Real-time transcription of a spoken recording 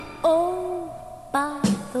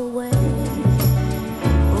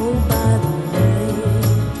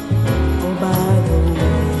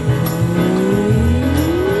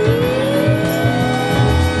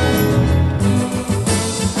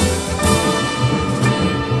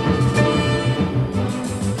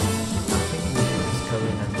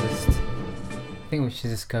should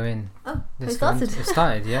just go in. Oh, Just it go in. started. It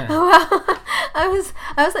started, yeah. Oh, wow. I was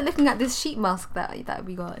like looking at this sheet mask that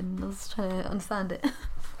we got, and I was trying to understand it.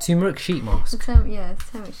 Turmeric sheet mask. It's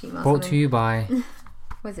turmeric sheet mask. Brought to you by...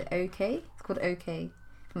 What is it? OK? It's called OK.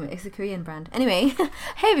 It's a Korean brand. Anyway,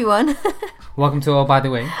 hey everyone. Welcome to All By The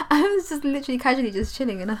Way. I was just literally casually just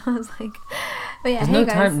chilling, and I was like, but yeah,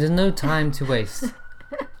 There's no time to waste.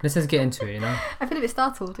 Let's just get into it, you know. I feel a bit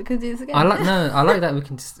startled. We can do this again. I like that we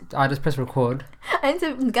can. I just press record. I need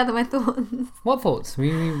to gather my thoughts. What thoughts?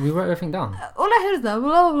 We wrote everything down. All I heard is that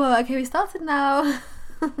blah blah blah. Okay, we started now.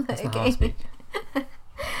 That's not how I speak.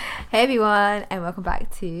 Hey everyone, and welcome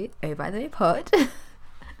back to Oh By The Way Pod.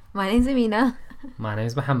 My name's Amina. My name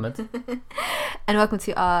is Mohammed. And welcome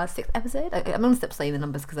to our 6th episode. I'm going to stop saying the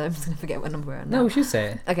numbers because I'm just going to forget what number we're on now. No, we should say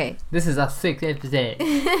it. Okay. This is our 6th episode.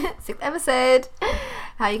 6th episode.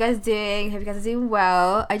 How are you guys doing? Hope you guys are doing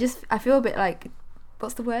well. I feel a bit like,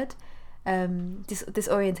 what's the word?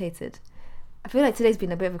 Disorientated. I feel like today's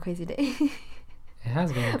been a bit of a crazy day. It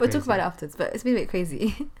has been crazy. We'll talk about it afterwards, but it's been a bit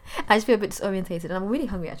crazy. I just feel a bit disorientated, and I'm really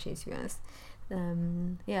hungry actually, to be honest.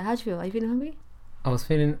 Yeah, how do you feel? Are you feeling hungry? I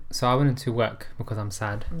went into work because I'm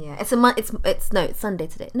sad. Yeah, it's Sunday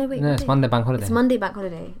today. No, wait. No, it's Monday bank holiday. It's Monday bank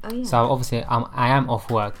holiday. Oh yeah. So obviously I am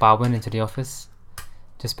off work, but I went into the office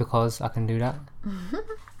just because I can do that.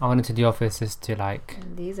 I went into the office just to like...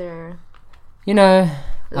 These are... You know,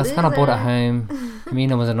 I was kind of bored at home.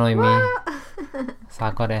 Mina was annoying me. So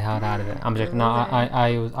I got the hell out of it. I'm joking. No,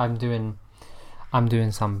 I'm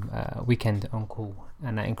doing some weekend on call,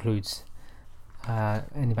 and that includes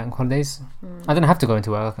any bank holidays. I don't have to go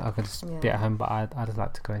into work. I could just be at home, but I just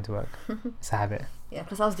like to go into work. It's a habit. Yeah.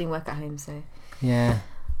 Plus, I was doing work at home, so yeah.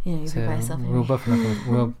 You know, you be by yourself.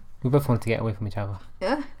 We both wanted to get away from each other.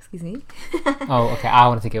 Yeah. Excuse me. Oh, okay. I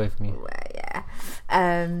wanted to get away from you. Well, yeah.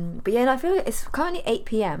 But yeah, no, I feel like it's currently 8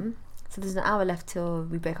 p.m, so there's an hour left till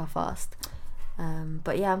we break our fast.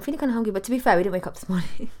 But yeah, I'm feeling kind of hungry. But to be fair, we didn't wake up this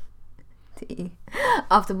morning to eat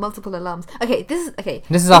after multiple alarms. Okay, this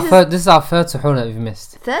is our third suhoor that we've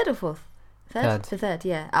missed. Third or fourth? Third. The third,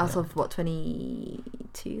 yeah. Out of what,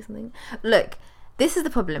 22 something. Look, this is the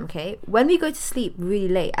problem. Okay, when we go to sleep really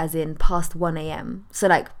late, as in past 1 a.m, so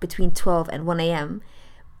like between 12 and 1 a.m,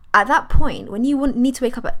 at that point when you need to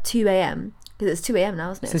wake up at 2 a.m, because it's 2 a.m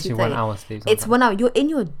now, isn't it? It's 1 hour sleep. It's 1 hour. You're in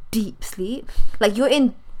your deep sleep. Like, you're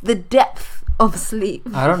in the depth of sleep.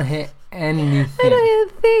 I don't hear anything. I don't hear a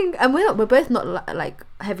thing. And we're both not like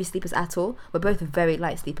heavy sleepers at all. We're both very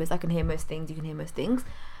light sleepers. I can hear most things. You can hear most things.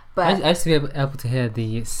 But I used to be able to hear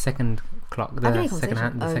the second clock, the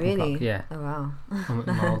second really? clock. Yeah. Oh wow.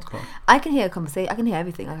 My old clock. I can hear a conversation. I can hear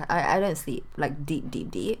everything. I don't sleep like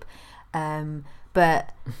deep.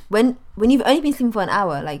 But when you've only been sleeping for an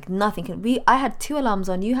hour, like nothing can. I had 2 alarms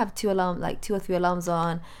on. You have 2 or 3 alarms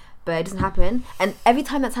on, but it doesn't happen. And every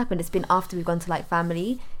time that's happened, it's been after we've gone to like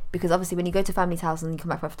family, because obviously when you go to family's house and you come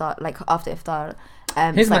back for iftar, like after iftar,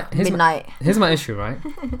 it's like midnight. Here's my issue, right?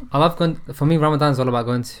 I love going. For me, Ramadan is all about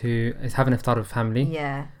having iftar with family.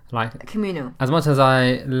 Yeah. Like communal. As much as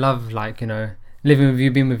I love, like, you know, living with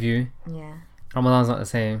you, being with you. Yeah. Ramadan's not the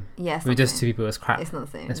same. Yes. We're just 2 people. It's crap. It's not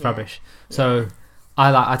the same. It's rubbish. So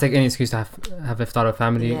I take any excuse to have iftar with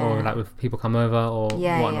family, or like with people come over, or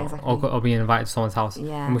whatnot, exactly. or being invited to someone's house.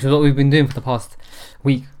 Yeah. Which is what we've been doing for the past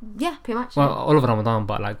week. Yeah, pretty much. Well, all of Ramadan,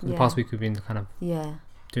 but like the past week we've been kind of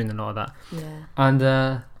doing a lot of that. Yeah. And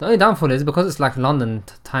the only downfall is because it's like London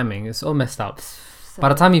timing, it's all messed up. By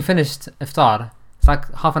the time you finished iftar, it's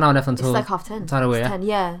like half an hour left until it's like 10:30. Tarawih, 10,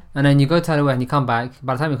 yeah. And then you go to Tarawih and you come back.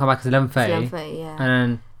 By the time you come back, it's 11:30. 11:30, yeah. And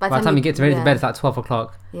then by the time you get ready to bed, it's like 12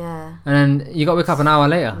 o'clock. Yeah. And then you got to wake up an hour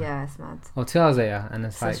later. Yeah, it's mad. Or 2 hours later, and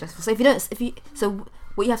it's so like stressful. So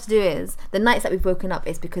what you have to do is, the nights that we've woken up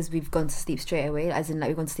is because we've gone to sleep straight away, as in like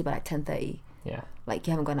we've gone to sleep at like 10:30. Yeah. Like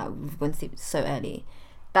you haven't gone out, we've gone to sleep so early.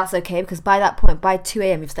 That's okay, because by that point, by 2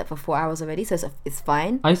 a.m, we've slept for 4 hours already, so it's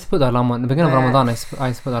fine. I used to put the alarm on. At the beginning of Ramadan, I used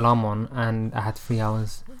to put the alarm on, and I had 3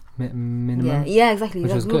 hours minimum. Yeah, exactly.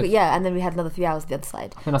 Which was good. Yeah, and then we had another 3 hours the other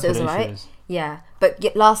side. I think that's so what it was alright. Yeah,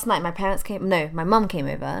 but last night my mum came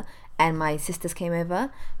over, and my sisters came over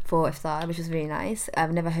for iftar, which was really nice.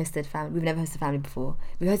 We've never hosted family before.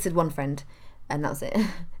 We hosted one friend, and that was it.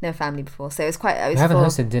 Never family before, so it was quite. We haven't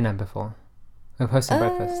hosted dinner before. We've hosted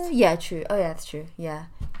breakfast. Yeah, true. Oh yeah, that's true. Yeah,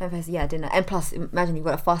 dinner, and plus, imagine you've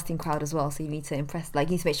got a fasting crowd as well, so you need to impress. Like,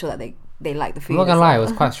 you need to make sure that they like the food. I'm not gonna lie, it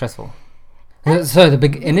was quite stressful. So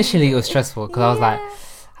initially it was stressful because I was like,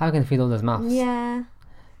 how can I feed all those mouths? Yeah.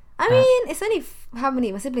 I mean, it's only how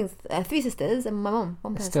many? My siblings, 3 sisters and my mom.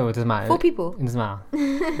 One person. Still, it doesn't matter. 4 people. It doesn't matter.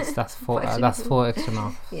 That's 4. extra That's people. 4 extra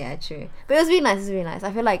mouths. Yeah, true. But it was really nice. It was really nice.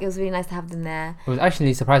 I feel like it was really nice to have them there. It was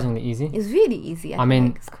actually surprisingly easy. It was really easy. I mean,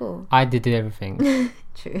 like. It's cool. I did everything,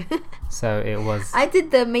 True. so it was. I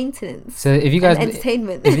did the maintenance. So if you guys, and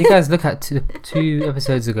entertainment. if you guys look at 2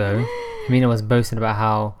 episodes ago, Amina was boasting about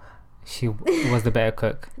how she was the better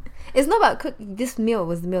cook. It's not about cooking. This meal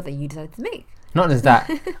was the meal that you decided to make. Not just that.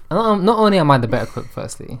 Not only am I the better cook,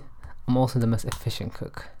 firstly, I'm also the most efficient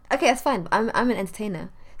cook. Okay, that's fine. But I'm an entertainer,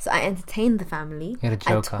 so I entertained the family. You're a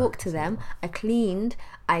joker. I talked to them. I cleaned.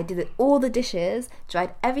 I did all the dishes.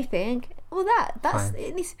 Dried everything. All that. That's Fine.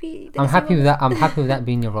 it. Needs to be. I'm happy with that. I'm happy with that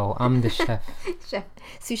being your role. I'm the chef. Chef,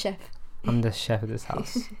 sous chef. I'm the chef of this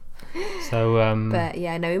house. So But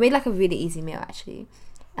yeah, no, we made like a really easy meal actually,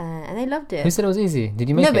 and they loved it. who said it was easy? Did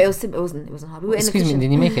you make No, it? but it was simple. It wasn't hard. We were Excuse in me,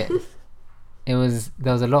 the did kitchen. you make it?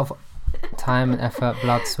 There was a lot of time and effort,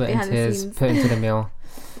 blood, sweat and Behind the tears scenes. put into the meal.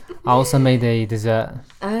 I also made a dessert,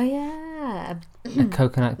 Oh yeah, a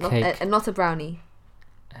coconut not, cake, and not a brownie.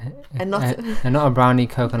 And not and not a brownie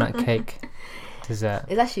coconut cake dessert.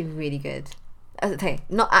 It's actually really good. Okay,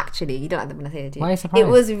 not actually. You don't like them when I say it, do you? Why are you surprised? It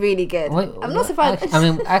was really good. Wait, I'm not what? surprised. I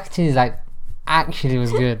mean, actually, like, actually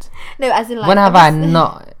was good. No, as in like. When have I obviously-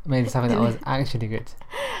 not made something that was actually good?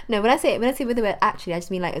 No, when I say with the word actually, I just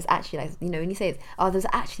mean like it was actually like, you know, when you say it, oh, that was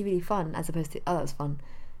actually really fun, as opposed to, oh, that was fun.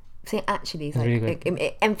 Saying actually is It's like really good.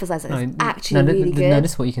 it emphasizes that it's No, actually no, really good. No,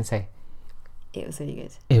 this is what you can say. It was really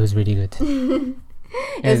good. It was really good.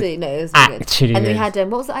 It was really really good. Actually And then we good. had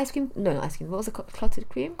what was the ice cream? No, not ice cream. What was the clotted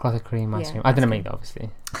cream? Clotted cream ice Yeah, cream. I ice didn't cream. make that, obviously.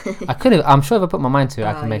 I could have. I'm sure if I put my mind to it,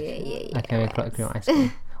 I Oh, can make. yeah, I can make clotted cream ice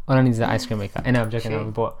cream. All I need is the ice cream maker. And no, I'm joking. True.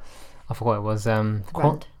 We bought. I forgot it was Brand. I don't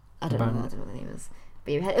know. brand. I don't know what the name is.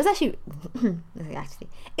 But it was actually actually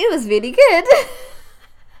it was really good.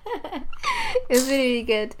 It was really, really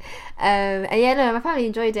good. And yeah, no, my family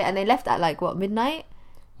enjoyed it, and they left at like what, midnight?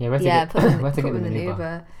 Yeah, where to Yeah, get, put them, where to put get them with in an an Uber?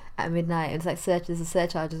 Uber at midnight. It's like there's a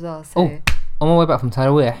surcharge as well. So Oh, on my way back from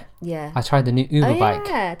Tarawih, yeah. I tried the new Uber Oh bike.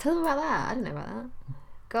 yeah, tell them about that. I didn't know about that.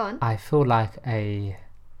 Go on. I feel like a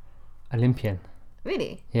Olympian.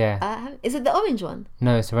 Really? Yeah. Is it the orange one?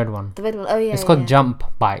 No, it's a red one. The red one? Oh yeah. It's called yeah. Jump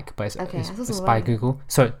Bike, but it's, Okay, it's, I saw it's some by around. Google.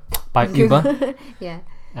 Sorry, by Uber. Yeah.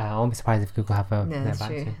 I won't be surprised if Google have No, their that's bike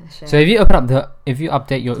true. too. That's true. So if you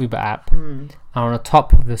update your Uber app, Mm. and on the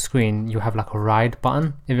top of the screen you have like a ride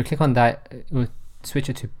button. If you click on that, it will switch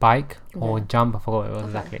it to bike or Okay. jump. I forgot what it was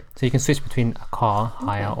exactly. So you can switch between a car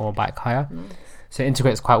hire Okay. or bike hire. Nice. So it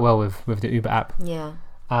integrates quite well with the Uber app. Yeah.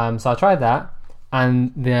 So I tried that,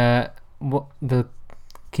 and the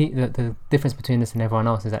difference between this and everyone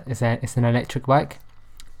else is that it's an electric bike.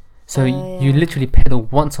 So you yeah. literally pedal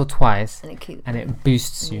once or twice, And it keeps. and it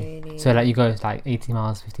boosts you. Really? So like you go like 80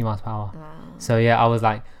 miles, 50 miles per hour. Wow. So yeah, I was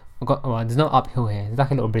like, there's no uphill here. There's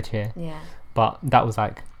like a little bridge here, Yeah. but that was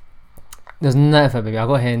like, there's no effort, baby. I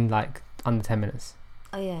got here in like under 10 minutes.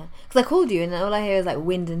 Oh yeah. Because I called you and all I hear is like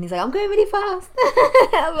wind, and he's like, I'm going really fast.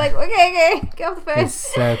 I was like, okay, get off the phone. It's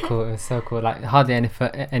so cool. It's so cool. Like hardly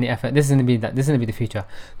any effort. This is gonna be the future.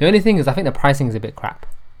 The only thing is, I think the pricing is a bit crap.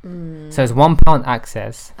 Mm. So it's £1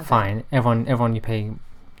 access, Okay. fine. Everyone you pay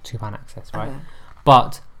 £2 access, right? Okay.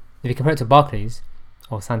 But if you compare it to Barclays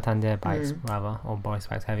or Santander bikes, Mm. rather, or Boris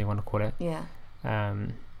bikes, however you want to call it, Yeah.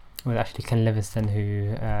 with actually Ken Livingston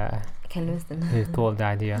who Ken Livingston. thought of the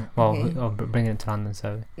idea, well, Okay. of bringing it to London.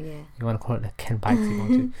 So Yeah. you want to call it the Ken bikes if you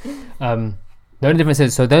want to. The only difference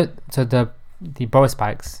is the Boris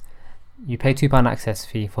bikes, you pay £2 access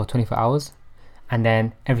fee for 24 hours, and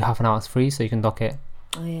then every half an hour it's free, so you can dock it.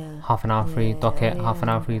 Oh yeah. Half an hour free, Yeah, dock it. Half an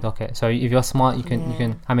hour free, yeah. dock it. So if you're smart, you can.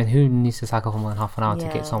 Yeah. I mean, who needs to cycle for more than half an hour to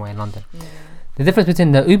Yeah. get somewhere in London? Yeah. The difference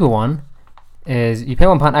between the Uber one is you pay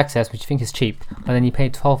 £1 access, which you think is cheap, but then you pay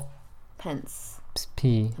 12p Pence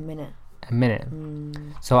a minute. a minute.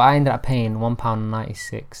 Mm. So I ended up paying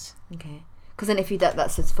 £1.96. Okay. Because then if you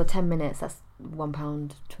that's for 10 minutes, that's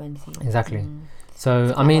 £1.20. Exactly. Mm. So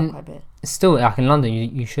It's I quite mean, quite a bit. still, like in London,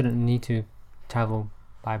 you shouldn't need to travel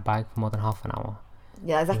by bike for more than half an hour.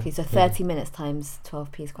 Yeah, exactly. So Yeah. 30 minutes times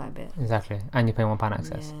 12p is quite a bit. Exactly, and you pay £1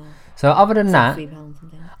 access. Yeah. So other than It's that, like £3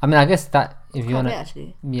 something. I mean, I guess that if you Quite a wanna, bit,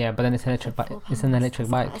 actually. yeah, but then it's an electric bike. £4. It's an electric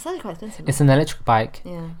bike. It's actually quite expensive. It's an electric bike.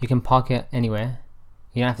 Yeah. You can park it anywhere.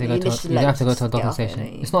 You don't have to You go to. literally, You don't like, have to go to a just get docking off it, station.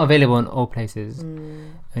 don't you? It's not available in all places.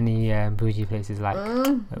 Mm. Only bougie places like where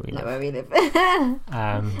we Not live. where we live. I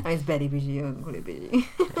Um, mean, it's barely bougie. I wouldn't call it bougie.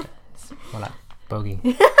 it's more like bogey.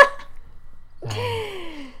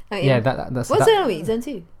 I mean, Yeah, that's. What's that, zone are we? Zone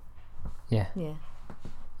 2? Yeah, Yeah.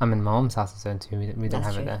 I mean, my mom's house is zone 2. We don't That's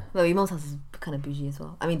have true. it there. Well, your mom's house is kind of bougie as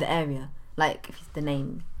well. I mean, the area. Like, if it's the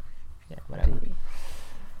name. Yeah, whatever.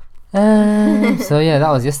 So yeah, that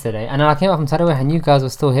was yesterday, and then I came up from Sarawak, and you guys were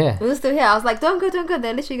still here. We were still here. I was like, don't go.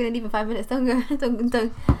 They're literally gonna leave in 5 minutes. Don't go,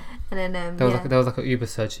 don't. And then There was like an Uber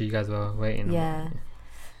search, so you guys were waiting. Yeah.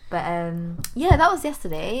 But yeah, that was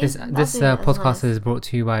yesterday. This podcast nice. is brought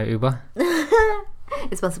to you by Uber.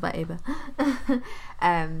 It's sponsored by Uber.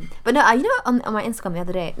 But no, you know, on my Instagram the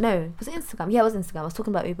other day. No, was it Instagram? Yeah, it was Instagram. I was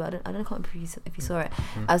talking about Uber. I don't know if you saw it.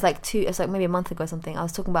 I was like it was like maybe a month ago or something. I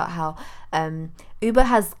was talking about how Uber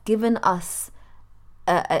has given us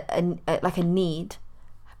a need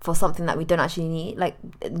for something that we don't actually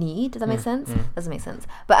need. Does that make sense? Doesn't make sense.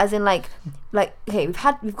 But as in like okay,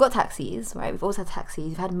 we've got taxis, right? We've always had taxis.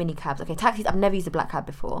 We've had mini cabs. Okay, taxis. I've never used a black cab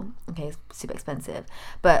before. Okay, it's super expensive.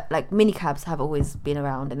 But like mini cabs have always been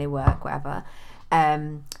around and they work, whatever.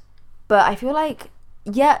 But I feel like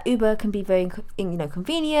Uber can be very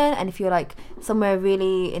convenient. And if you're like somewhere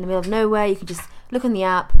really in the middle of nowhere, you can just look on the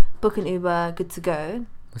app, book an Uber, good to go.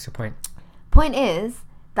 What's your point? Point is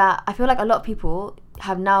that I feel like a lot of people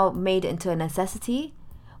have now made it into a necessity,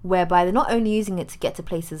 whereby they're not only using it to get to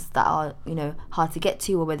places that are hard to get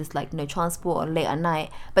to, or where there's like no transport or late at night,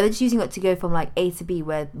 but they're just using it to go from like A to B,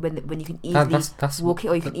 when you can easily walk it,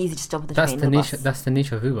 or you can easily just jump on the train. That's the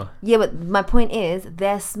niche of Uber. Yeah, but my point is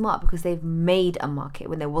they're smart because they've made a market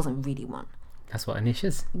when there wasn't really one. That's what a niche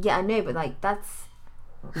is. Yeah, I know, but like that's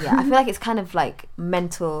I feel like it's kind of like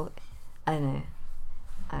mental. I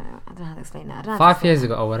don't know how to explain that. 5 years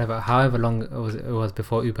ago or whatever, however long it was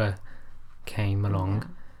before Uber came along,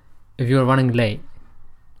 if you were running late,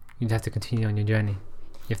 you'd have to continue on your journey.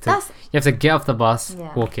 You have to get off the bus,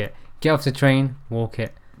 walk it. Get off the train, walk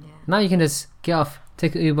it. Yeah. Now you can just get off,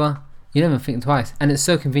 take an Uber. You don't even think twice, and it's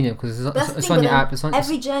so convenient because it's on your app.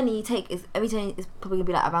 Every journey you take is probably gonna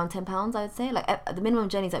be like around £10. I would say, like the minimum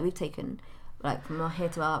journeys that we've taken, like from here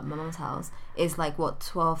to my mum's house, is like what,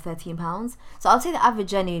 £12-13. So I'd say the average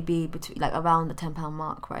journey would be between like around the £10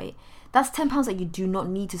 mark, right? That's £10 that you do not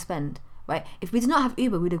need to spend, right? If we did not have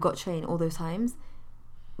Uber, we'd have got train all those times.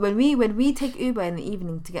 When we take Uber in the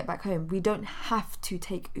evening to get back home, we don't have to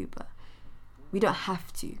take Uber. We don't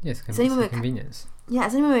have to. Yes, it's a convenience. Yeah,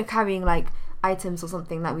 it's only when we're carrying like items or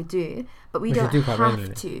something that we do, but we don't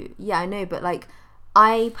have to. Yeah, I know, but like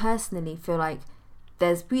I personally feel like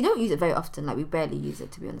we don't use it very often. Like we barely use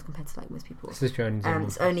it, to be honest, compared to like most people. It's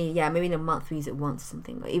only maybe in a month we use it once or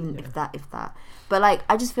something, or even if that. But like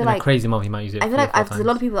I just feel like a crazy month you might use it. I feel like there's a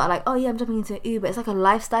lot of people that are like, oh yeah, I'm jumping into Uber. It's like a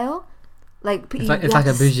lifestyle. Like it's like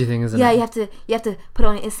a bougie thing, isn't it? Yeah, you have to put it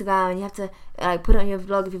on your Instagram, and you have to like put it on your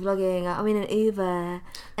vlog if you're vlogging. I'm in an Uber,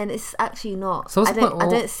 and it's actually not. So I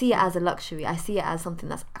don't see it as a luxury. I see it as something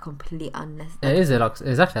that's completely unnecessary. It is a luxury.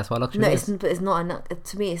 Exactly, that's what luxury is. But it's not.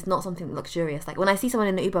 To me, it's not something luxurious. Like when I see someone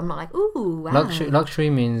in an Uber, I'm not like, ooh, wow. Luxury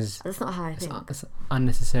means that's not how I think. It's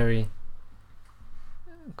unnecessary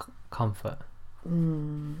comfort.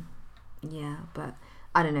 Yeah, but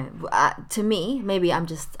I don't know. To me, maybe I'm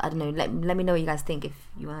just, I don't know. Let me know what you guys think if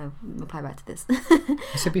you want to reply back to this.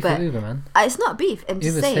 It's a beef with Uber, man. It's not beef. I'm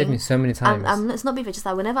just saying. Uber saved me so many times. It's not beef. It's just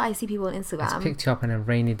that whenever I see people on Instagram, it's picked you up on a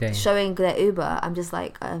rainy day, showing their Uber, I'm just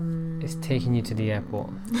like, it's taking you to the airport.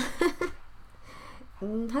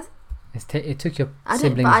 It took your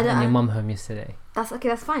siblings and your mum home yesterday. That's okay.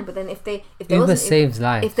 That's fine. But then if Uber saves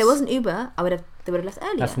lives. If there wasn't Uber, they would have left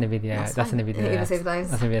earlier. That's in the video. That's in the video. Uber saves lives.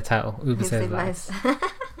 That's gonna be a title. Uber saves lives.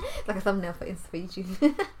 Like a thumbnail for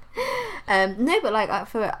YouTube. No, but like I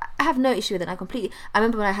have no issue with it. I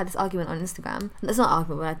remember when I had this argument on Instagram. It's not an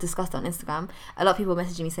argument, when I discussed it on Instagram. A lot of people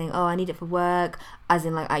messaging me saying, "Oh, I need it for work." As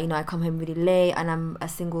in, like I come home really late, and I'm a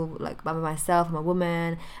single, like by myself. I'm a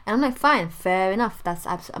woman, and I'm like, fine, fair enough.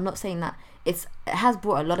 I'm not saying that it has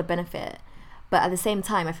brought a lot of benefit, but at the same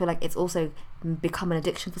time, I feel like it's also become an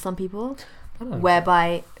addiction for some people.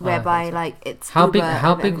 Whereby like it's how big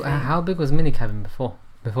was minicabin before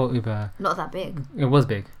Uber? Not that big. It was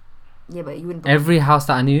big. Yeah, but you wouldn't. Every house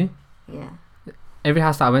that I knew. Yeah. Every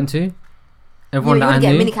house that I went to. Everyone that I knew.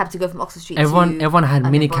 You wouldn't get a minicab to go from Oxford Street. Everyone had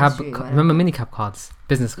minicab. Remember minicab cards,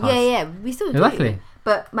 business cards. Yeah, we still do. Exactly.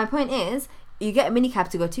 But my point is, you get a minicab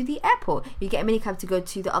to go to the airport. You get a minicab to go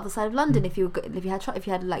to the other side of London if you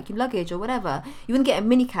had like your luggage or whatever. You wouldn't get a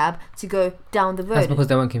minicab to go down the road. That's because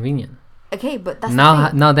they weren't convenient. Okay, but that's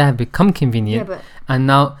now they have become convenient. Yeah, but and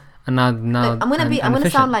now. I'm gonna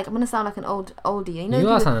sound like an oldie. You know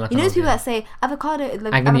those people that say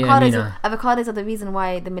avocados are the reason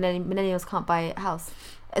why the millennials can't buy a house.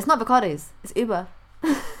 It's not avocados. It's Uber.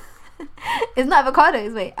 It's not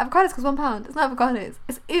avocados. Wait, avocados cost £1. It's not avocados.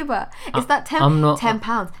 It's Uber. It's that £10, £10,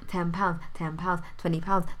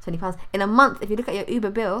 £20 in a month. If you look at your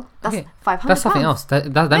Uber bill, that's £500. That's something else. That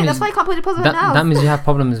means that's why you can't put a deposit on the house. That means you have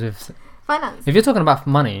problems with finance. If you're talking about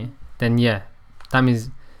money, then yeah, that means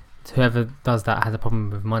whoever does that has a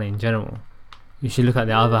problem with money in general. You should look at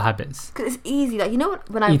the other habits. Because it's easy. Like, you know what?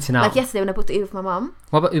 When Eating out. Like yesterday when I booked the Uber for my mum.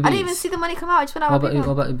 What about Uber I didn't Eats? even see the money come out. I just went out. What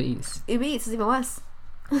about Uber Eats? Uber Eats is even worse.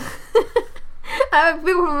 I have a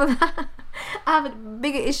big problem with that. I have a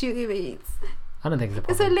bigger issue with Uber Eats. I don't think it's a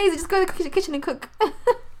It's problem. so lazy. Just go to the kitchen and cook.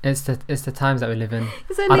 It's the times that we live in.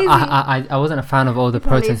 It's so lazy. I wasn't a fan of all the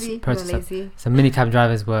protests. Lazy. So black cab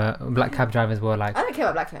drivers were like. I don't care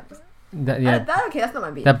about black cabs. Yeah, I don't care. That's not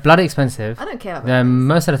my beef. they're bloody expensive. I don't care about black cabs.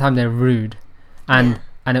 Most of the time they're rude, and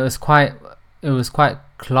it was quite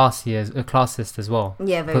classist as well.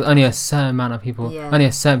 Yeah, very. Because only a certain amount of people, only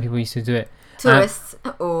a certain people used to do it. Tourists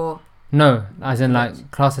or. No, as in like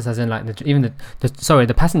classist, as in like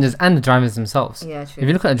the passengers and the drivers themselves. Yeah, true. If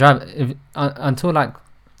you look at the driver, until like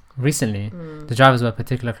recently, the drivers were a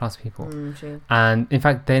particular class of people, True. and in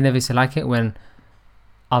fact, they never used to like it when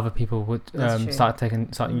other people would start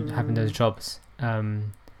having those jobs.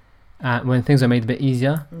 When things were made a bit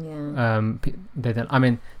easier, they don't. I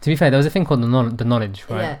mean, to be fair, there was a thing called the knowledge,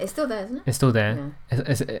 right? Yeah, it's still there, isn't it? It's still there.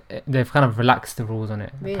 Yeah. They've kind of relaxed the rules on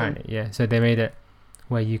it, Really? apparently. Yeah, so they made it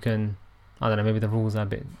where you can. I don't know. Maybe the rules are a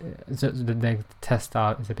bit. So the test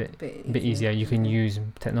out is a bit easier. You can use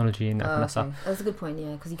technology and that kind of stuff. That's a good point.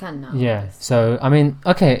 Yeah, because you can now. Yeah. So I mean,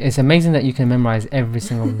 okay, it's amazing that you can memorize every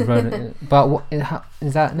single road, but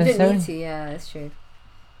is that necessary? You don't need to. Yeah, that's true.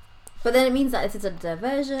 But then it means that if it's a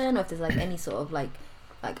diversion or if there's like any sort of like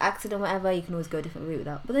accident or whatever, you can always go a different route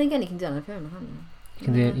without. But then again, you can do it on your phone,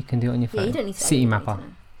 can't you? You can do it on your phone. Yeah, you don't need to. City Mapper.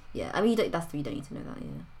 Yeah, I mean, you don't need to know that.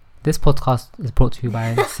 Yeah. This podcast is brought to you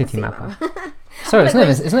by City Mapper. Sorry, it's not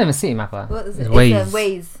even City Mapper. What is it's it? Waze. It's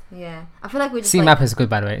Waze. Yeah, I feel like we're just. City Mapper is good,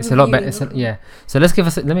 by the way. It's a lot better. Yeah. So let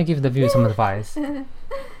me give the viewers some advice.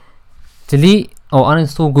 Delete or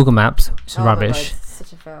uninstall Google Maps, which is rubbish.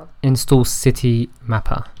 Such a fail. Install City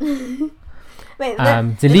Mapper. Wait, they're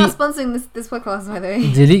not sponsoring this podcast, by the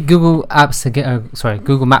way. Delete Google Apps again.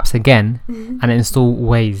 Google Maps again, and install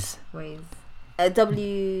Waze. Waze.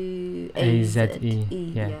 WAZE.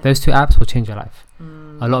 Yeah, those two apps will change your life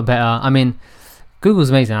a lot better. I mean, Google's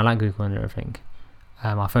amazing. I like Google and everything.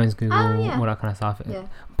 My phone's Google, all that kind of stuff. Yeah.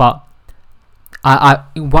 But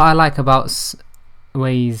what I like about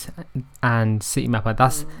Waze and City Mapper,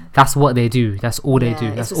 that's what they do. That's all they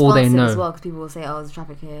do. That's all they know. As well, because people will say, "Oh, there's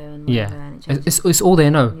traffic here," and and it's all they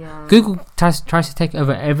know. Yeah. Google tries to take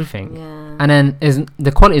over everything, yeah. and then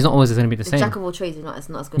the quality is not always going to be the same. Jack of all trades is not as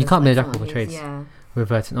good. You can't be a jack of all trades with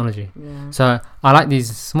technology. Yeah. So I like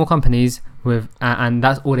these small companies with, and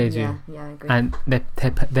that's all they do. Yeah, I agree. And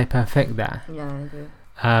they perfect that. Yeah, I agree.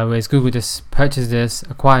 Whereas Google just purchases this,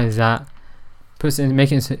 acquires that,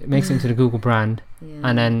 makes it into the Google brand,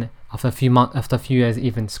 and then after a few years,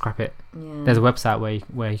 even scrap it. Yeah. There's a website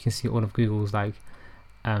where you can see all of Google's like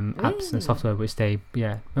apps and software, which they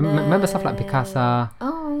remember stuff like Picasa,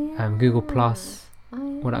 Google Plus,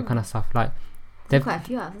 all that kind of stuff. Like there's quite a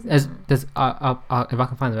few apps. There's if I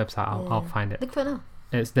can find the website, I'll find it. Look for it now.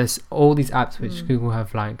 There's all these apps which Google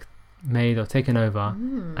have like made or taken over,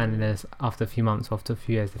 and there's after a few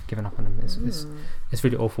years they've given up on them. It's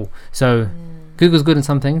really awful. So Google's good in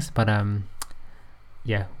some things, but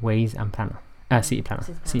Waze and Planner,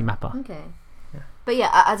 City Mapper. Okay. Yeah. But yeah,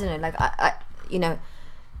 I don't know. Like I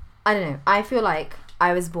don't know. I feel like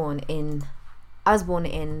I was born in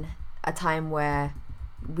a time where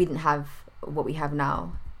we didn't have what we have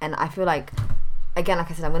now, and I feel like, again, like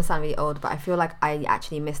I said, I'm going to sound really old, but I feel like I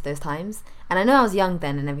actually missed those times. And I know I was young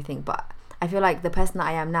then and everything, but I feel like the person that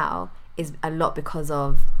I am now is a lot because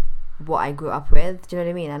of what I grew up with. Do you know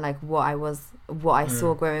what I mean? And like what I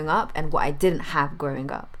saw growing up and what I didn't have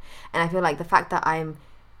growing up. And I feel like the fact that I'm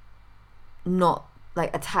not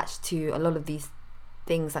like attached to a lot of these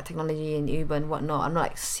things like technology and Uber and whatnot, I'm not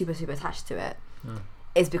like super attached to it.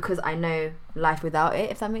 Is because I know life without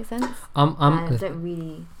it, if that makes sense. I don't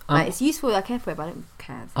really like, it's useful, I care for it, but I don't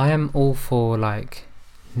care. I am all for like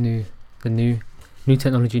new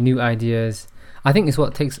technology, new ideas. I think it's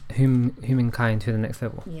what takes humankind to the next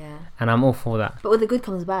level. Yeah. And I'm all for that. But with the good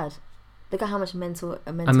comes bad. Look at how much mental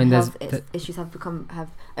health issues have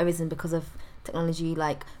arisen because of technology,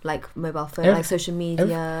 like mobile phone, like social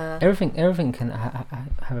media. Everything can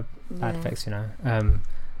have bad effects, you know.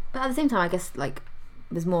 But at the same time, I guess like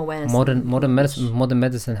there's more awareness. Modern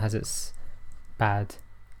medicine has its bad,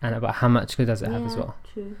 and about how much good does it have as well.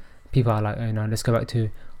 True. People are like, let's go back to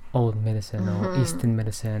old medicine or Eastern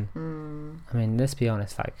medicine. I mean, let's be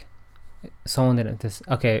honest, like, someone didn't just,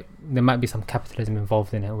 okay, there might be some capitalism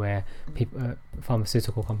involved in it where people,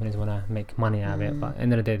 pharmaceutical companies want to make money out of it, but at the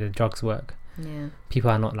end of the day, the drugs work. Yeah.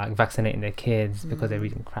 People are not like vaccinating their kids because they're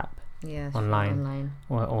reading crap online.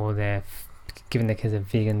 Or they're giving their kids a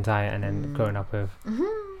vegan diet and then growing up with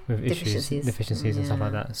deficiencies and stuff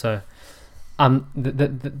like that. So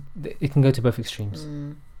it can go to both extremes.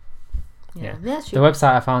 Yeah, that's true. The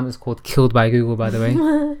website I found is called Killed by Google, by the way.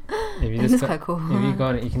 It's quite cool. If you go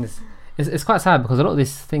on it, you can just, it's quite sad because a lot of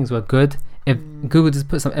these things were good if Google just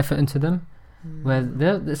put some effort into them. Where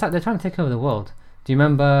it's like they're trying to take over the world. Do you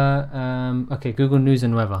remember Google News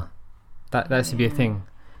and Weather? That used to be a thing.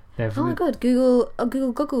 Oh my god, Google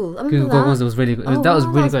Goggles. I remember Google Goggles was really good. That was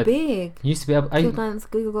really good. Big. Used to be able.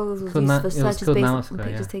 Google Goggles was used for searches,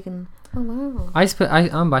 pictures taken. Oh wow. I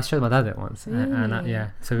showed my dad it once,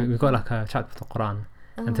 and so we got like a chapter of the Quran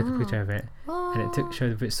and took a picture of it, and it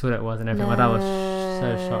showed which surah it was and everything. My dad was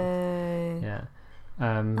so shocked. Yeah.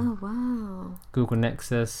 Oh wow. Google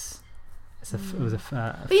Nexus. It was a.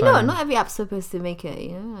 But you know what? Not every app's supposed to make it.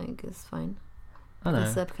 You know, like it's fine. I know.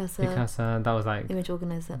 Picasa, that was like image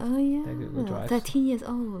organizer. Oh yeah. 13 years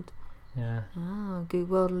old. Yeah. Oh, Google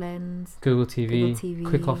World Lens. Google TV.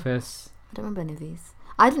 Quick Office. I don't remember any of these.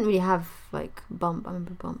 I didn't really have like Bump. I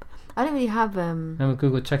remember Bump. I didn't really have Remember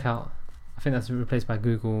Google Checkout? I think that's replaced by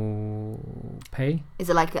Google Pay. Is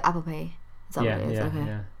it like Apple Pay? Is that what it is? Okay.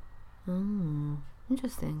 Yeah. Oh,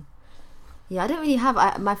 interesting. Yeah, I didn't really have.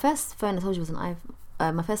 My first phone, I told you, was an iPhone.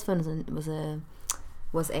 My first phone was a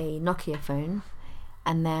Nokia phone,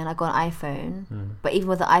 and then I got an iPhone. But even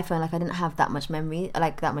with the iPhone, like I didn't have that much memory,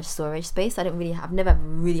 like that much storage space. I've never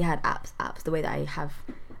really had apps the way that I have,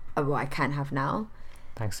 what I can have now.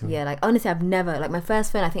 Thanks to me. Yeah, like honestly, I've never, like my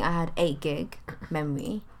first phone, I think I had 8 gig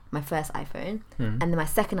memory. My first iPhone, and then my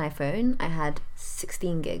second iPhone, I had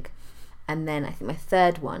 16 gig, and then I think my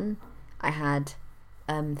third one, I had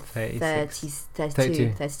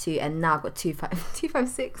 32, and now I've got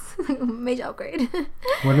 256. Major upgrade.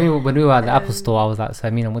 when we were at the Apple store, I was like, so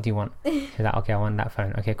Amina, what do you want? She's like, okay, I want that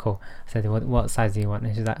phone. Okay, cool. I said, what size do you want?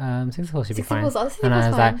 And she's like, 64 should be fine. And I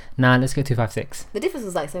was like, nah, let's get 256. The difference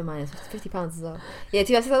was like so minor. It's £50 as well. Yeah,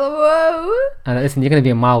 256. I was like, whoa. And listen, you're gonna be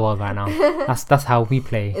in my world right now. That's how we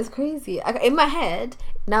play. It's crazy. In my head,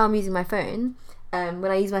 now I'm using my phone.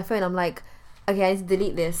 When I use my phone, I'm like, okay, I need to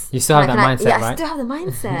delete this. You still have that mindset, right? I still have the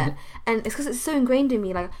mindset. And it's because it's so ingrained in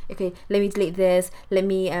me. Like, okay, let me delete this. Let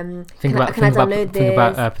me think about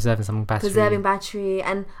preserving battery.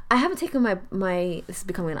 And I haven't taken my this is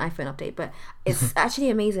becoming an iPhone update, but it's actually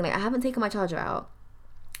amazing. Like, I haven't taken my charger out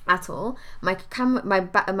at all. My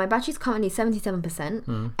battery's currently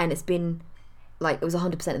 77%, and it's been like, it was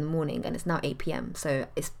 100% in the morning, and it's now 8 p.m. So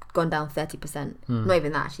it's gone down 30%. Not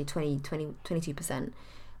even that, actually, 22%.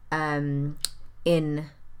 In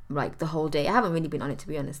like the whole day. I haven't really been on it, to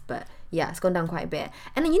be honest, but yeah, it's gone down quite a bit.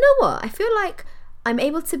 And then you know what? I feel like I'm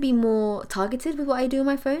able to be more targeted with what I do on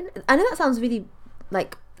my phone. I know that sounds really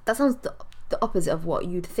like, that sounds the opposite of what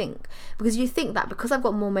you'd think, because you think that because I've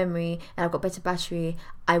got more memory and I've got better battery,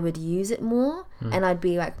 I would use it more and I'd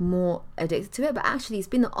be like more addicted to it. But actually it's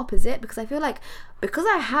been the opposite, because I feel like because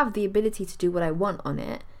I have the ability to do what I want on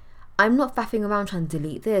it, I'm not faffing around trying to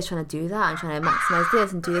delete this, trying to do that, and trying to maximize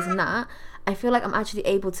this and do this and that. I feel like I'm actually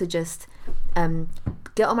able to just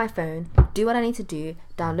get on my phone, do what I need to do,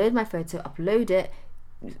 download my photo, upload it,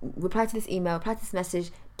 reply to this email, reply to this message,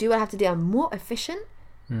 do what I have to do. I'm more efficient.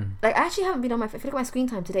 Like, I actually haven't been on my phone. If you look at my screen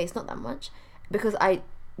time today, it's not that much, because I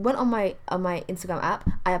went on my Instagram app,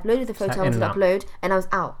 I uploaded the photo I wanted to upload, and I was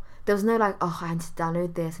out. There was no like, oh, I had to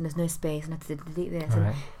download this, and there's no space, and I had to delete this.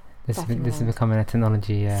 Right. This is becoming a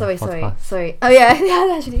technology podcast. Sorry. Oh yeah,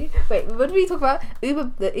 actually. Wait, what did we talk about?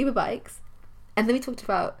 The Uber bikes, and then we talked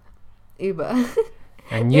about Uber.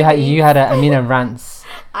 And you had an Amina rants.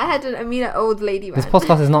 I had an Amina old lady rant. This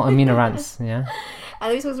podcast is not Amina rants, yeah. And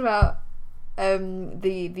then we talked about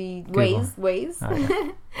the ways. Oh,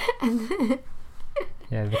 yeah.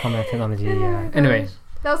 Yeah, becoming a technology. Anyway.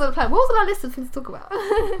 That was on the plan. What was on our list of things to talk about?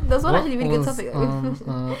 There was one actually really good topic.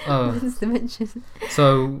 To mention.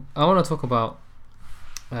 So I want to talk about.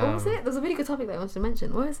 What was it? There was a really good topic that I wanted to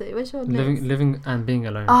mention. What was it? Where's your living and being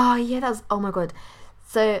alone. Oh yeah, that was. Oh my god.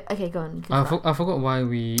 So okay, go on. I forgot why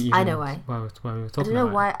we. I know why. Why we were talking about. I don't know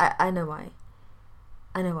why. I know why.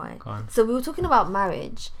 I know why. Go on. So we were talking about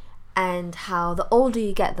marriage, and how the older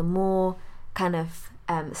you get, the more kind of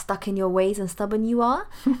stuck in your ways and stubborn you are.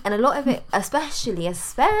 And a lot of it, especially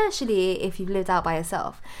if you've lived out by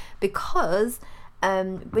yourself, because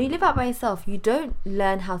when you live out by yourself, you don't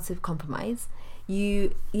learn how to compromise.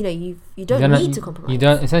 you don't need to compromise.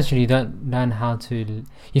 You don't learn how to.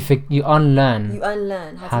 You unlearn. You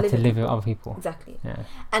unlearn how to live with other people. Exactly. Yeah.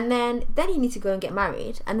 And then you need to go and get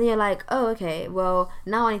married, and then you're like, oh, okay, well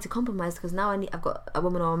now I need to compromise because now I've got a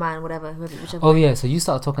woman or a man, whatever, whichever. Oh yeah, so you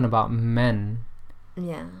start talking about men.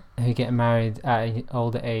 Yeah. Who get married at an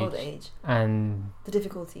older age. And the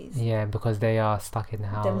difficulties. Yeah, because they are stuck in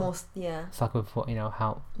how. They're more stuck with what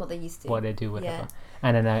what they used to. What they do, whatever. Yeah.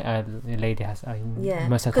 And then a lady has.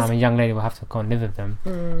 Most of the time, a young lady will have to go and live with them,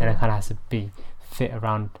 and it kind of has to be fit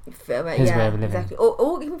around his way of living. Exactly.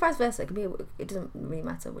 Or even vice versa. It doesn't really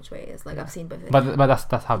matter which way it is. Like I've seen both. But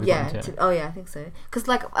that's how we got into it. I think so. Because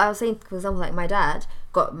like I was saying, for example, like my dad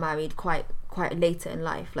got married quite later in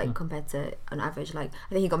life, like compared to an average. Like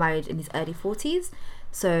I think he got married in his early 40s.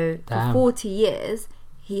 So for 40 years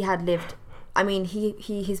he had lived. I mean,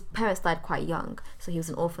 his parents died quite young, so he was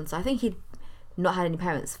an orphan. So I think he'd not had any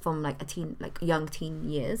parents from young teen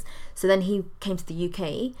years. So then he came to the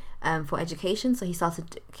UK for education. So he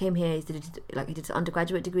came here. He did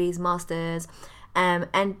undergraduate degrees, masters,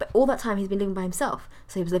 but all that time he's been living by himself.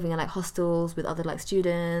 So he was living in like hostels with other like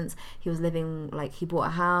students. He was living he bought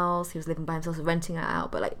a house. He was living by himself, so renting it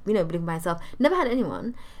out, but living by himself. Never had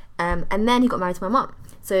anyone. And then he got married to my mum.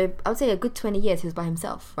 So I would say a good 20 years he was by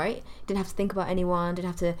himself, right? Didn't have to think about anyone. Didn't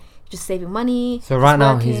have to, just saving money. So right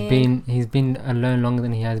now he's been alone longer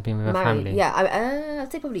than he has been with a family. Yeah,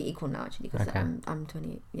 I'd say probably equal now actually, because okay. I'm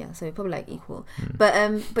 20. Yeah, so probably like equal.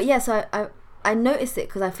 But yeah, so I noticed it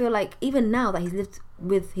because I feel like even now that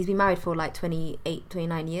he's been married for like 28,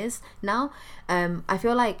 29 years now. I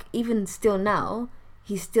feel like even still now,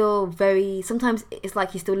 he's still sometimes it's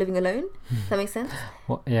like he's still living alone. Does that make sense?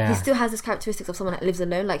 Well, yeah. He still has this characteristics of someone that lives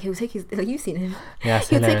alone. Like he'll take you've seen him. Yeah,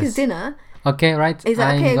 he'll take his dinner. Okay, right. He's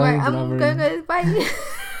like, okay, right, I'm going to go, bye.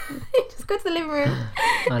 Just go to the living room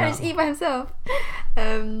and just eat by himself.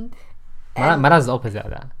 My dad's the opposite of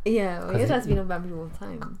that. Yeah, well, your dad's been on bamboo all the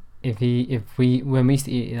time. When we used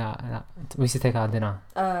to eat we used to take our dinner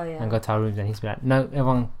and go to our rooms, and he'd be like, no,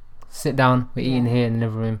 everyone sit down, we're eating here in the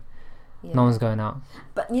living room. Yeah. No one's going out.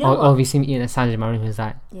 But you know or if you see me eating a sandwich in my room, he's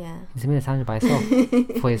like, yeah, he's eating a sandwich by yourself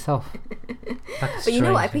for yourself. But you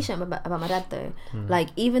know what I appreciate about my dad though? Like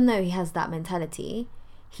even though he has that mentality,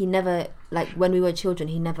 he never, like when we were children,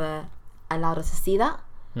 he never allowed us to see that.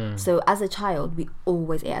 So as a child, we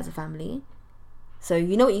always ate as a family. So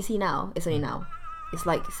you know what you see now? It's only now. It's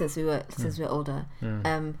like since we were older.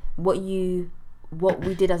 What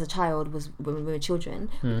we did as a child was when we were children,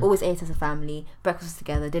 we always ate as a family. Breakfast was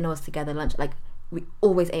together, dinner was together, lunch, like we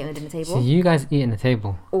always ate on the dinner table. So you guys eat on the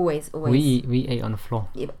table? Always. We ate on the floor.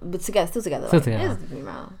 Yeah, but still together. Still together.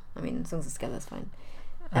 I mean, as long as it's together, it's fine.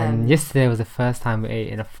 And yesterday was the first time we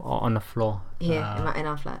ate on the floor. Here, in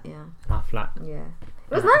our flat, yeah. In our flat. Yeah.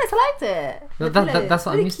 It was nice, I liked it. No, that's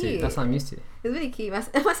what I'm used to. That's what I'm used to. It was really cute. My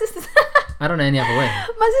sisters... I don't know any other way.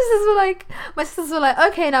 My sisters were like,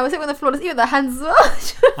 okay, now we're sitting on the floor, let's eat with our hands as well.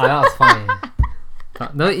 Oh, that was funny.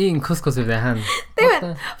 They're eating couscous with their hands. They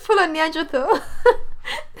went full on Neanderthal.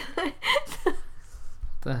 What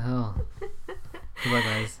the hell? Goodbye,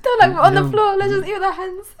 guys. They were like, we're on the floor, let's just eat with our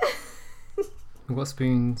hands. We've got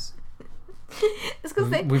spoons. It's because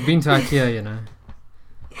we've been to IKEA, you know.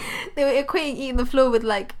 They were equating eating the floor with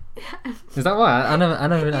like... Is that why? I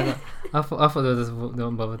never realized that. I thought they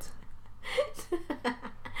weren't bothered.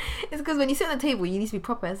 It's because when you sit on the table, you need to be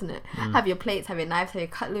proper, isn't it? Have your plates, have your knives, have your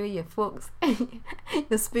cutlery, your forks,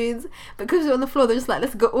 your spoons. But because you're on the floor, they're just like,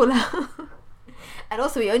 let's go all out. And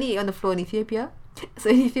also, we only eat on the floor in Ethiopia. So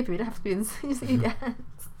in Ethiopia, we don't have spoons. You just eat your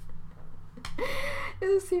hands. It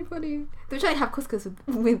was so funny. They were trying to have couscous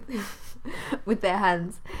with their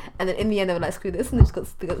hands, and then in the end they were like, screw this, and they just got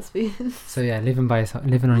the spoon. So yeah, living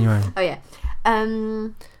on your own. Oh yeah.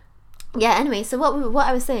 Yeah, anyway, so what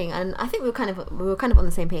I was saying, and I think we were kind of on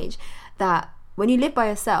the same page, that when you live by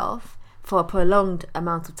yourself for a prolonged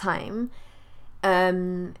amount of time,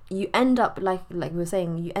 you end up like we were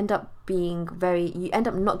saying, you end up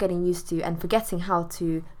not getting used to and forgetting how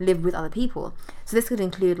to live with other people. So this could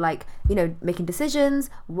include making decisions.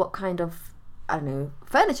 What kind of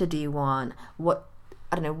furniture do you want? What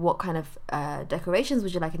kind of decorations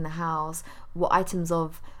would you like in the house? What items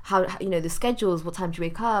of the schedules, what time do you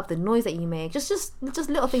wake up, the noise that you make, just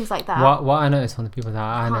little things like that. What I notice from the people that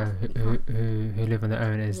I know who live on their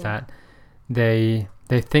own is that they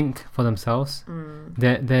think for themselves.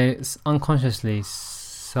 They're unconsciously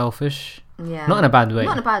selfish. Yeah. Not in a bad way.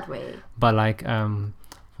 But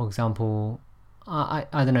for example, I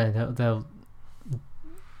don't know, they'll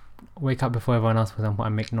wake up before everyone else, for example,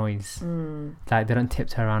 and make noise. Like they don't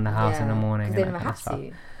tiptoe around the house in the morning. They never have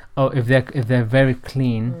to. Oh, if they're very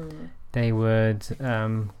clean, they would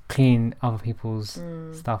clean other people's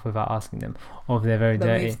stuff without asking them, or if they're very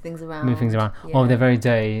dirty, move things around, or if they're very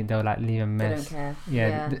dirty, they'll like leave a mess. They don't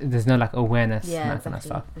care. There's no like awareness and that kind of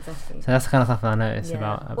stuff. Exactly. So that's the kind of stuff that I noticed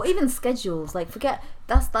about. Or even schedules. Like forget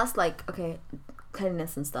that's like okay,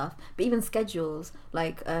 cleanliness and stuff. But even schedules,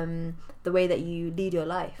 like the way that you lead your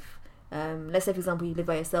life. Let's say for example you live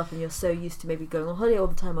by yourself and you're so used to maybe going on holiday all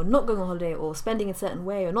the time, or not going on holiday, or spending a certain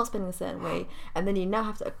way, or not spending a certain way, and then you now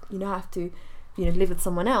have to live with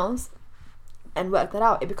someone else and work that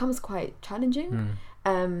out. It becomes quite challenging.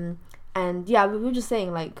 And yeah, we were just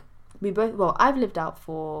saying like I've lived out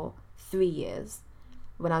for 3 years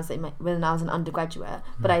when I was an undergraduate,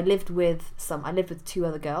 but I lived with 2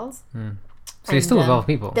 other girls. So you're still with other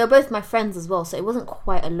people? They were both my friends as well, so it wasn't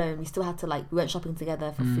quite alone. We still had to we went shopping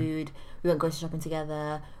together for food. We went grocery shopping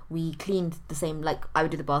together. We cleaned the same, like I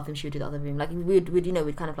would do the bathroom, she would do the other room. Like we'd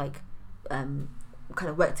kind of like kind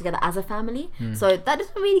of work together as a family. So that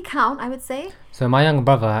doesn't really count, I would say. So my younger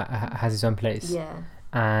brother has his own place. Yeah.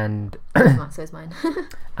 And so is mine.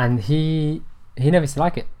 And he never used to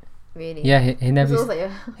like it. Really? Yeah, he never.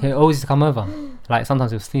 He always used to come over. Like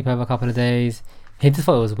sometimes he'll sleep over a couple of days. He just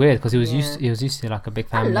thought it was weird because he was used to like a big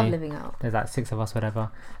family. I love living out. There's like 6 of us,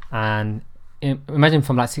 whatever, and imagine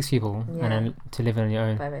from like 6 people and then to live on your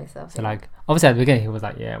own by myself. So like obviously at the beginning he was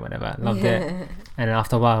like whatever, loved it, and then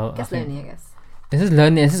after a while gets lonely, I guess. This is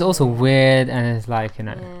lonely. This is also weird, and it's like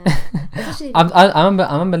I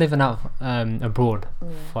remember living out abroad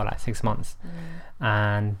for like 6 months,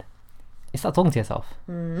 and you start talking to yourself.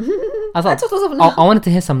 I wanted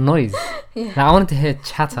to hear some noise. Like, I wanted to hear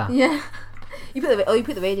chatter. Yeah. You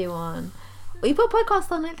put the radio on, or you put a podcast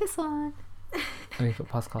on like this one. Oh, you put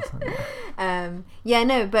podcast on.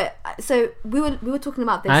 Yeah. But so we were talking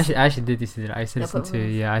about this. I actually did this. I used to listen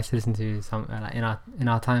to some like in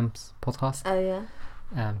our times podcast. Oh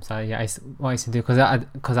yeah. So yeah, what I used to do because I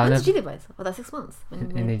When did you live by yourself? That 6 months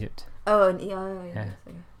in Egypt. Oh yeah.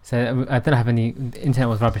 So I didn't have any. The internet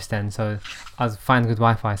was rubbish then, so I was finding good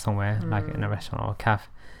Wi-Fi somewhere, like in a restaurant or a cafe.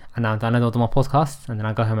 And I download all my podcasts, and then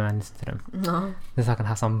I go home and I listen to them. No. Just so I can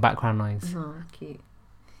have some background noise. Oh, cute.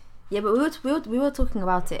 Yeah, but we were talking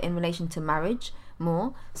about it in relation to marriage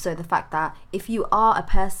more. So the fact that if you are a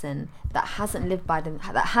person that has lived by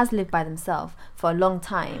themselves for a long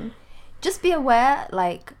time, just be aware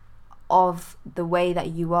of the way that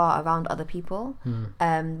you are around other people.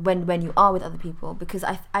 When you are with other people, because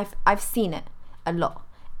I've seen it a lot.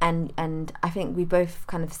 And I think we both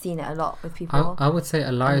kind of seen it a lot with people. I would say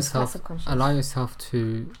allow yourself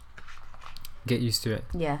to get used to it.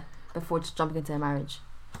 Yeah, before just jumping into a marriage.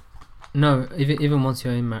 No, even once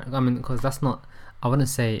you're in marriage. I mean, because that's not. I wouldn't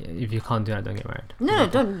say if you can't do it, don't get married. No,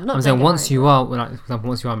 don't. I'm saying once you are, like, for example,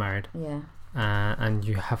 once you are married. Yeah. And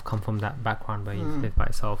you have come from that background where you've lived by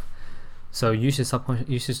yourself, so you should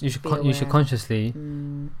consciously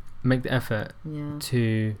make the effort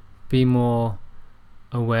to be more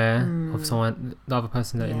aware of someone, the other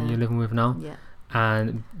person that you're living with now,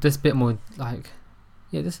 and just a bit more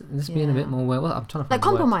just being a bit more aware. Well, I'm trying to find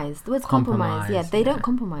compromise. The word's compromise. Yeah, they don't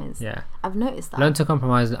compromise. Yeah, I've noticed that. Learn to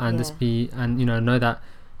compromise and just be, and know that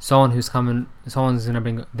someone's gonna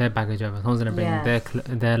bring their baggage over. Someone's gonna bring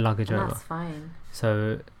their luggage over. That's fine.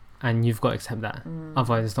 So. And you've got to accept that.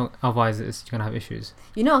 Otherwise, you're gonna have issues.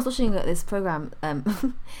 I was watching this program.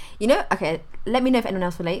 Okay. Let me know if anyone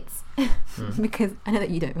else relates, because I know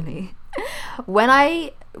that you don't relate. When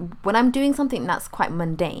I'm doing something that's quite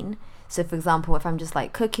mundane. So, for example, if I'm just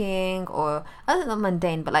like cooking, or not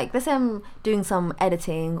mundane, but like let's say I'm doing some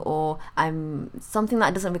editing, or I'm something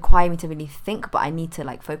that doesn't require me to really think, but I need to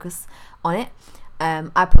like focus on it.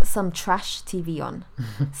 I put some trash TV on.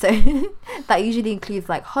 So that usually includes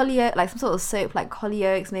like Hollyoaks, like some sort of soap like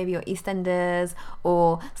Hollyoaks maybe, or EastEnders,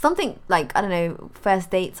 or something like, I don't know,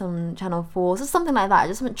 First Dates on Channel 4, so something like that. I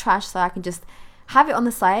just want trash so I can just have it on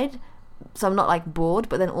the side so I'm not like bored,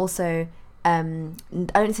 but then also I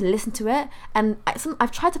don't need to listen to it. And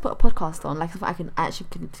I've tried to put a podcast on, like something I can actually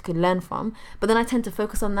can learn from, but then I tend to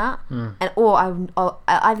focus on that, and or I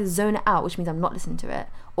either zone it out, which means I'm not listening to it,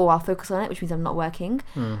 or I'll focus on it, which means I'm not working.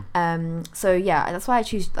 So yeah, that's why I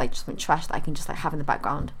choose like just trash that I can just like have in the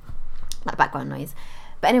background, like background noise.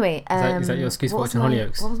 But anyway, is that your excuse for watching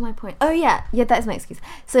Hollyoaks? What was my point? Oh yeah, that is my excuse.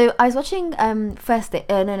 So I was watching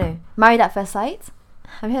Married at First Sight.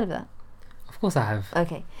 Have you heard of that? Of course I have.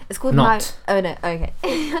 Okay, it's called Not. Oh no, okay.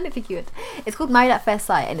 I don't think you would. It's called Married at First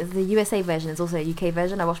Sight, and it's the USA version. It's also a UK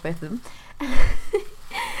version. I watched both of them.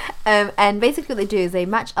 And basically what they do is they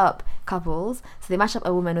match up couples. So they match up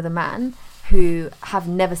a woman with a man who have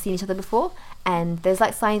never seen each other before, And there's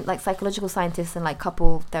like psychological scientists and like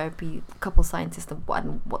couple scientists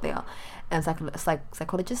and what they are, and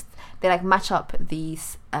psychologists. They like match up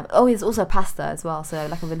these. There's also a pastor as well, so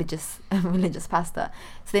like a religious pastor.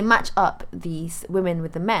 So they match up these women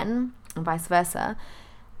with the men and vice versa,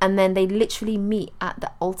 and then they literally meet at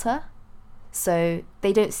the altar. So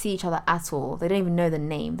they don't see each other at all. They don't even know the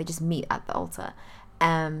name. They just meet at the altar,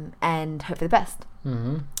 and hope for the best.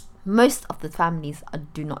 Mm-hmm. Most of the families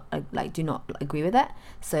do not agree with it.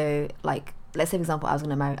 So like, let's say for example,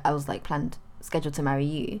 I was like scheduled to marry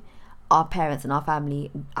you. Our parents and our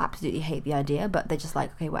family absolutely hate the idea, but they're just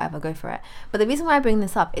like, okay, whatever, go for it. But the reason why I bring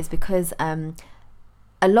this up is because a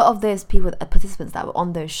lot of those participants that were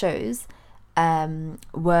on those shows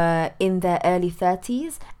were in their early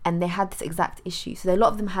 30s, and they had this exact issue. So a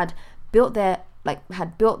lot of them had built their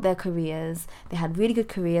careers. They had really good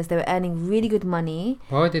careers. They were earning really good money.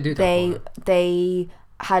 Why would they do that? They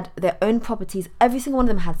had their own properties. Every single one of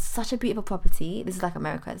them had such a beautiful property. This is like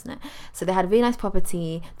America, isn't it? So they had really nice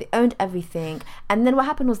property. They owned everything. And then what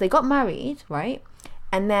happened was they got married, right?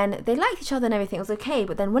 And then they liked each other and everything. It was okay.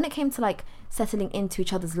 But then when it came to like settling into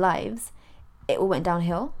each other's lives, it all went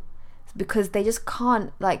downhill, because they just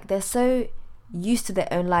can't, like, they're so used to their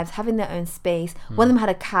own lives, having their own space. One of them had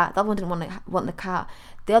a cat. The other one didn't want the cat.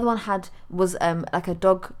 The other one was like a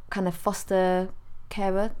dog kind of foster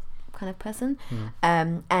carer kind of person,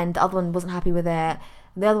 and the other one wasn't happy with it.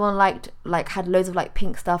 The other one had loads of like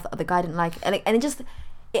pink stuff that the guy didn't like, and it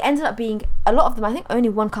ended up being a lot of them. I think only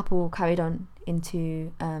one couple carried on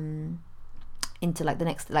into like the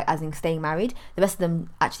next, like as in staying married. The rest of them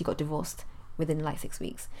actually got divorced within like 6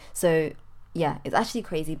 weeks. So yeah, it's actually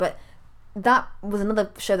crazy. But that was another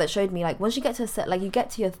show that showed me, like, once you get to you get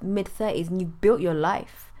to your mid-30s and you've built your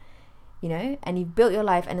life, and you've built your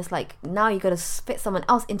life, and it's like now you got to fit someone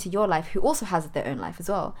else into your life who also has their own life as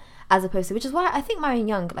well, as opposed to, which is why I think marrying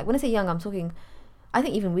young, like when I say young, I'm talking, I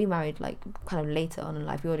think even we married like kind of later on in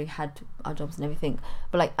life. We already had our jobs and everything,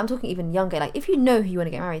 but like I'm talking even younger. Like if you know who you want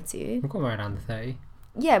to get married to, we got married under 30.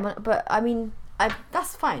 Yeah, but I mean,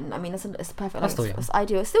 that's fine. I mean, it's perfect. That's still young. It's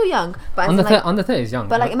ideal. It's still young, but under 30 is young.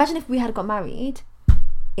 But like, imagine if we had got married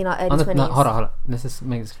in our early 20s. No, hold on. Let's just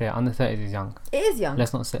make this clear. Under 30 is young. It is young.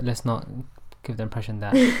 Let's not give the impression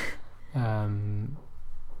that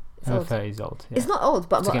over 30 is old. Yeah. It's not old,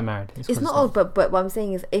 but to get married. It's not old, but what I'm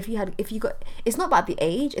saying is, if you got, it's not about the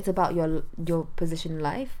age. It's about your position in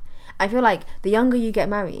life. I feel like the younger you get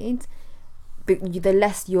married, the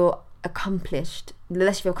less you're accomplished, and the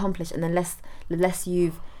less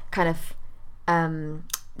you've kind of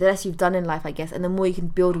the less you've done in life, I guess, and the more you can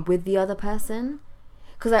build with the other person.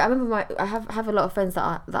 Because I remember I have a lot of friends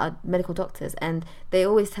that are medical doctors, and they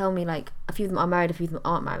always tell me, like, a few of them are married, a few of them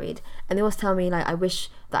aren't married, and they always tell me, like, I wish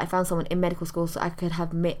that I found someone in medical school so I could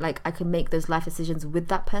I could make those life decisions with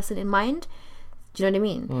that person in mind. Do you know what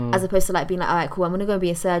I mean? As opposed to like being like, all right, cool, I'm gonna go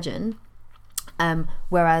be a surgeon,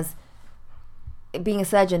 whereas being a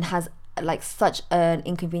surgeon has like such an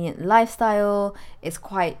inconvenient lifestyle. It's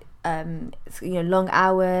quite long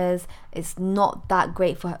hours. It's not that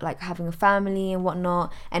great for like having a family and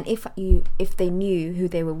whatnot. And if they knew who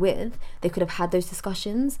they were with, they could have had those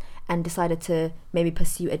discussions and decided to maybe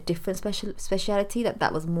pursue a different speciality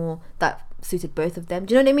that was more, that suited both of them.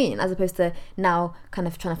 Do you know what I mean? As opposed to now kind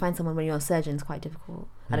of trying to find someone when you're a surgeon is quite difficult.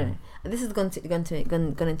 I don't know. This has gone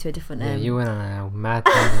into a different. Yeah, you went on a mad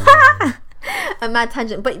tangent. A mad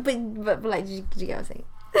tangent, but like, did you get what I'm saying?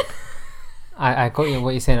 I got you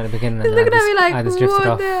what you're saying at the beginning. And looking at me like, I just drifted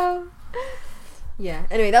off. Now? Yeah.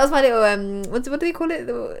 Anyway, that was my little what do they call it?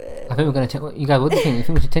 I think we're gonna check. You guys, what do you think? You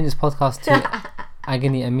think we should change this podcast to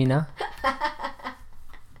Agony Amina?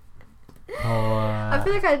 I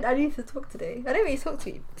feel like I need to talk today. I don't really talk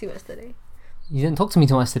to you too much today. You didn't talk to me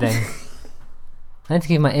too much today. I need to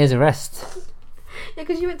give my ears a rest. Yeah,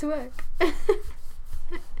 because you went to work.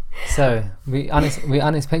 So we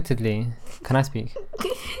unexpectedly. Can I speak?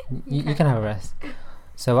 You can have a rest.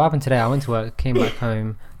 So what happened today? I went to work, came back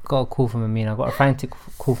home, got a call from Amina. I got a frantic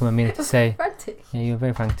call from Amina to say, frantic. Yeah, you were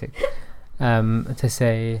very frantic. To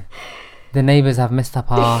say the neighbours have messed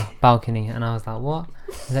up our balcony, and I was like, what?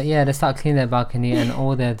 He's like, yeah, they started cleaning their balcony, and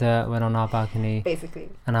all their dirt went on our balcony. Basically.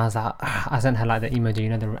 And I was like, I sent her like the emoji,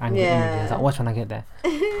 the angry emoji. I was like, watch when I get there.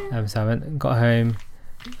 So I went, got home.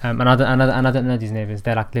 And I don't know these neighbours.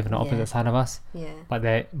 They're like living on the opposite side of us. Yeah. But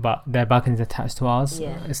their balcony's attached to ours.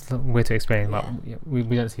 Yeah. It's weird to explain, but we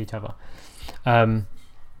don't see each other.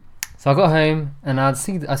 So I got home and I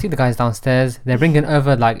see the guys downstairs. They're bringing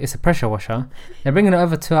over, like, it's a pressure washer. They're bringing it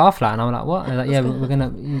over to our flat, and I'm like, what? And they're like, yeah, we're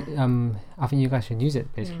gonna. I think you guys should use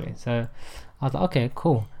it, basically. So I was like, okay,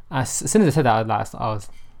 cool. As soon as I said that, I was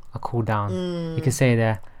a cool down. You could say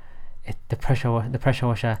the pressure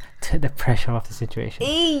washer took the pressure off the situation.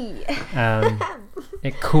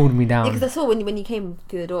 It cooled me down. Because I saw when you came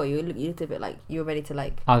through the door, you looked a bit like you were ready to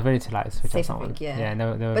like. I was ready to like switch say off someone. something, yeah. Yeah,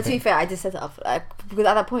 no. But to be fair, I just set it up because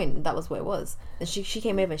at that point that was what it was. And she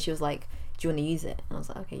came over and she was like, "Do you want to use it?" And I was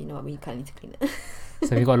like, "Okay, you know what? We kind of need to clean it."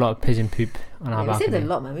 So we got a lot of pigeon poop on our we balcony. saved a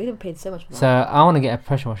lot, man. We didn't pay so much for that. So I want to get a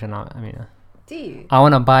pressure washer now. I mean, do you? I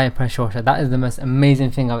want to buy a pressure washer. That is the most amazing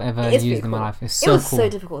thing I've ever It is used pretty in my cool. life. It's It so was cool. so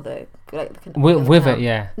difficult though. Like with it,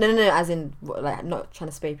 yeah. No, as in like not trying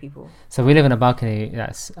to spray people. So we live in a balcony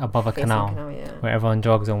that's above a Facing canal, yeah. where everyone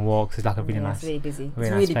jogs and walks. It's like a really Yeah, nice, it's really busy. really It's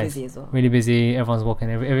nice really space. busy as well. Really busy. Everyone's walking.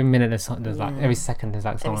 Every minute there's like Yeah. every second there's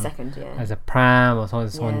like Every someone. second, yeah. There's a pram or someone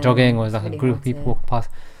Yeah, jogging, or there's like it's a really group of hard, people yeah. walking past.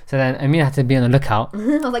 So then Amina had to be on the lookout, I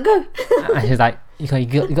was like, go. and she's like, "You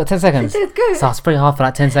got 10 seconds." Let's go. So I'll spray half for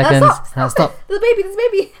like 10 seconds. And I'll stop. There's a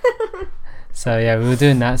baby. So yeah, we were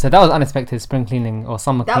doing that. So that was unexpected spring cleaning or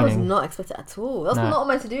summer That was cleaning. not expected at all. That's No. not on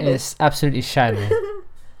my to-do list. It's absolutely shattered me.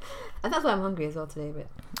 And that's why I'm hungry as well today. But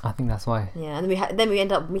I think that's why. yeah, and then we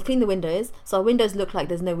end up we clean the windows, so our windows look like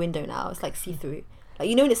there's no window now. It's like see-through. Like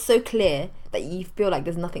you know when it's so clear that you feel like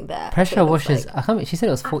there's nothing there. Pressure So it looks washers. like I can't. She said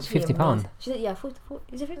it was actually £50. amazing. She said yeah, 40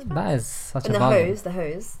 is it 50 pounds? That is such And a bargain. the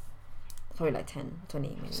hose, probably like 10, 20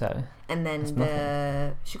 maybe. So And then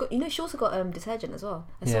That's she also got detergent as well.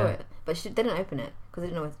 I saw Yeah. it, but they didn't open it because they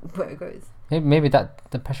didn't know where it goes. maybe that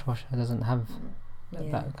the pressure washer doesn't have Yeah.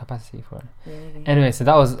 that capacity for it. Yeah, maybe. Anyway, so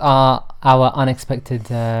that was our unexpected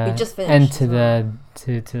We just finished end as to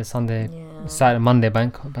well. the Sunday, Yeah. Saturday, Monday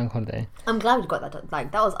bank holiday. I'm glad we got that done.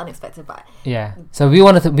 Like that was unexpected, but Yeah. So we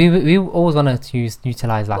wanted to we always wanted to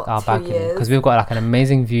utilize like What, our 2 balcony years? because we've got like an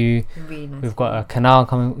amazing view. really nice. We've got a canal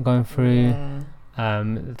going through. Yeah.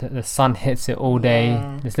 The sun hits it all day.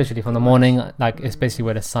 Yeah. It's literally from the morning. Like it's basically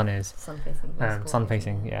where the sun is. Sun facing. That's Sun gorgeous,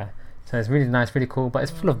 facing. Yeah. So it's really nice, really cool. But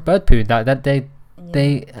it's full of bird poo. That they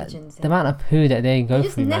Yeah, pigeons, the amount of poo that they go They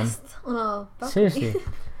just through, man. nest on our balcony. Seriously.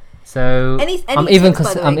 So Any I'm even tips,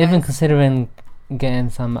 by the I'm way, even guys? considering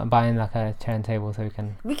buying like a chair and table so we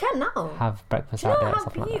can We can now. have breakfast Do you out know there or how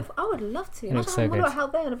something like that. beautiful? I would love to. It looks so What good. about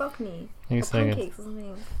out there on the balcony? It looks Or so good. pancakes or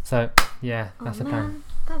something. So yeah, that's the plan. Man,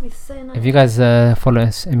 that'd be so nice. If you guys follow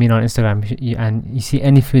Amina on Instagram and you see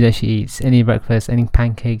any food that she eats, any breakfast, any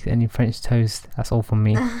pancakes, any French toast, that's all from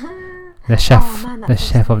me. The chef, man, that the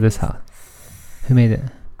sounds chef of this amazing. house. Who made it?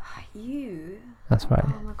 You. That's right.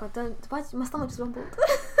 Oh my god, don't. Why, my stomach just rumbled.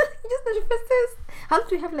 You just know your first toast. How much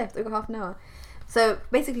do we have left? We've got half an hour. So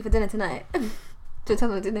basically for dinner tonight, to tell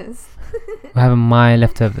them dinners. We're having my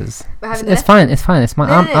leftovers. We're having It's fine. It's fine. It's my.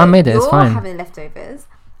 No, I made it. It's you're fine. having leftovers.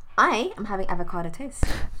 I am having avocado toast.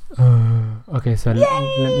 Okay, so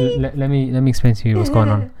let me explain to you what's going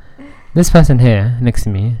on. This person here next to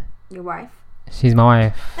me, Your wife. she's my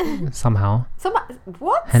wife somehow.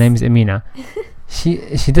 What? Her name is Amina. She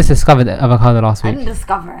just discovered avocado last I week. didn't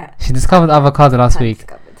discover it. She discovered avocado last I week,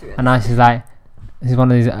 discovered it, to be and now she's like, she's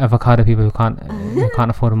one of these avocado people who can't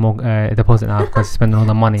afford a deposit now because she's spending all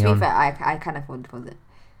the money To be on. fair, I can afford deposit.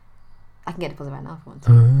 I can get a deposit right now if I want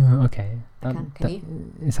to. Okay. Can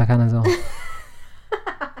you? Yes, I can as well.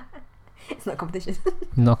 It's not competition.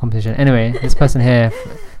 Not competition. Anyway, this person here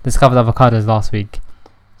discovered avocados last week,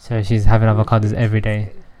 so she's having avocados every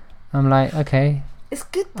day. I'm like, okay, It's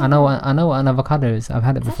good. I know what an avocado is. I've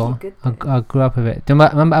had it It's before. actually good I grew up with it. Do you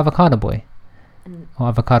remember Avocado Boy Mm. or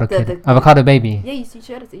Avocado The- Kid? the- Avocado Baby. Yeah, you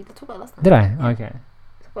showed us. You talked about it last time. Did I? Yeah. Okay.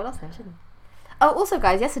 Talked about it last time, shouldn't you? Oh, also,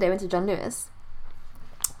 guys, yesterday I went to John Lewis,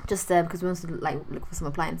 just because we wanted to like look for some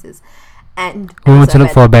appliances, and We want also to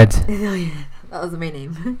look for a bed. Oh, yeah, that was the main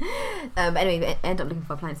name. But anyway, we ended up looking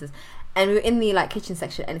for appliances, and we were in the like kitchen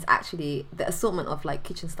section, and it's actually the assortment of like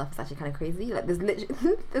kitchen stuff is actually kind of crazy. Like there's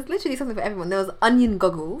literally something for everyone. There was onion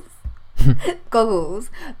goggles, goggles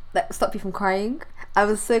that stop you from crying. I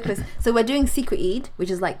was so close. So we're doing Secret Eid, which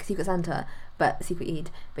is like Secret Santa, but Secret Eid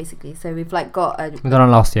basically. So we've like got We done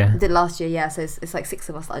it last year. did last year, yeah. So it's like 6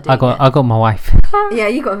 of us that are doing I got my wife. it. Yeah,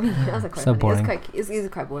 you got me. That was like quite So funny. boring. It was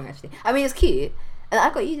quite boring actually. I mean, it's cute. And I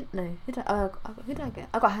got you. No, who did I get?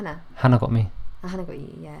 I got Hannah. Hannah got me. Hannah got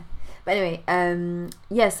you, yeah. But anyway,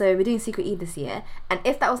 yeah, so we're doing Secret Eid this year, and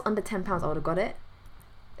if that was under £10, I would have got it.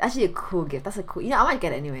 Actually, a cool gift. That's a cool. I might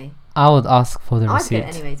get it anyway. I would ask for the I might receipt. get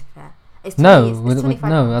it anyway. To be fair, it's No, 20, it's £25.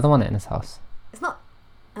 no, I don't want it in this house. It's not.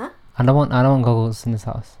 I don't want goggles in this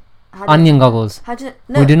house. How do Onion goggles. How do you?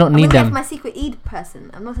 No, We do not I'm need gonna get them. for my Secret Eid person.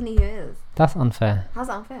 I'm not telling you who it is. That's unfair. How's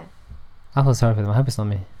that unfair? I feel sorry for them. I hope it's not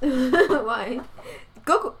me. Why?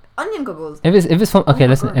 Onion goggles. If it's from okay,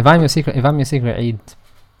 my listen. God. If I'm your secret Eid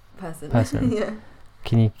Person. Yeah. yeah.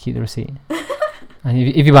 Can you keep the receipt? And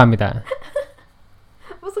if you buy me that,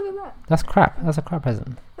 What's wrong That's crap. That's a crap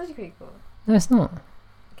present. That's pretty cool. No, it's not.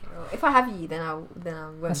 Okay, well, if I have you, then I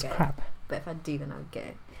won't That's get crap. it. But if I do, then I'll get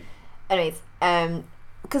it. Anyways,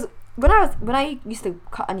 because when I used to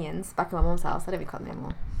cut onions back in my mom's house, I don't really cut them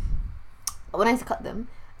anymore. When I used to cut them,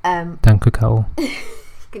 Don't cook at all.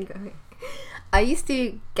 can go. I used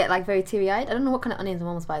to get like very teary-eyed. I don't know what kind of onions my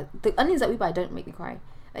mom buys. The onions that we buy don't make me cry.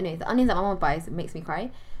 Anyway, the onions that my mom buys, it makes me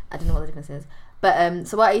cry. I don't know what the difference is. But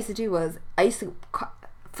so what I used to do was I used to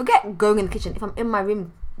forget going in the kitchen. If I'm in my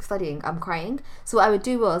room studying, I'm crying. So what I would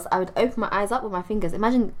do was I would open my eyes up with my fingers.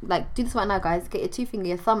 Imagine, like, do this right now, guys. Get your two finger,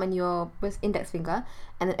 your thumb and your index finger,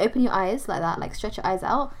 and then open your eyes like that, like stretch your eyes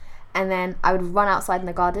out, and then I would run outside in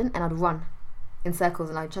the garden and I'd run in circles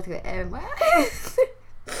and I'd try to get air in my eyes.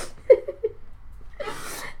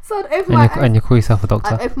 So I'd open my eyes. And you call yourself a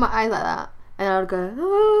doctor. I'd open my eyes like that, and I'd go,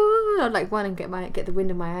 oh, I'd like run and get the wind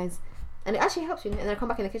in my eyes, and it actually helps you. And then I come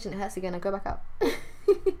back in the kitchen, it hurts again. I go back out,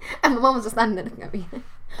 and my mum was just standing there looking at me.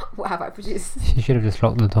 What have I produced? She should have just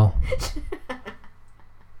locked the door.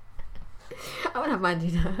 I wouldn't have mind,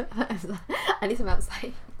 you know. I need some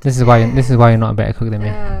outside. This is why you're not a better cook than me.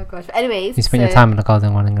 Oh gosh. But anyways, You spend your time in the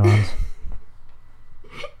garden running around.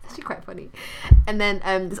 It's actually quite funny. And then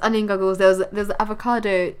this onion goggles. There was an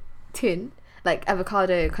avocado tin, like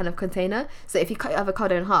avocado kind of container. So if you cut your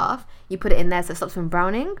avocado in half, you put it in there so it stops from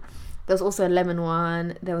browning. There was also a lemon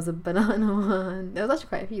one. There was a banana one. There was actually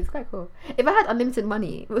quite a few. It's quite cool. If I had unlimited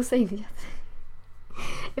money, we were saying,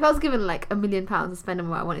 if I was given like £1 million to spend on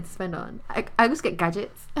what I wanted to spend on, I just get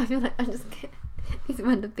gadgets. I feel like I just get these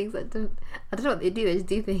random things I don't know what they do. They just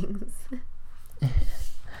do things.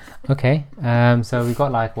 Okay. So we've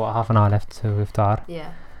got like half an hour left to iftar.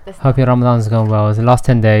 Yeah. Hope your Ramadan's going well. It's the last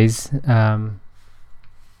 10 days.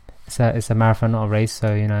 It's a marathon, not a race.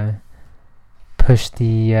 So push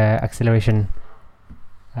the acceleration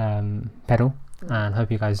pedal, and hope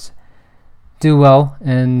you guys do well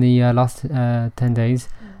in the last 10 days.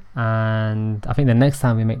 And I think the next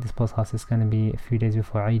time we make this podcast is going to be a few days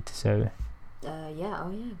before Eid. So so that'd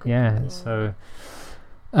be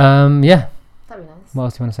nice. What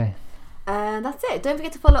else do you want to say? That's it. Don't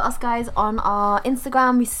forget to follow us, guys, on our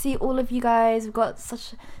Instagram. We see all of you guys. We've got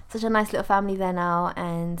such a nice little family there now.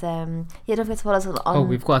 And don't forget to follow us on.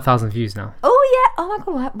 We've got 1,000 views now. Oh yeah. Oh my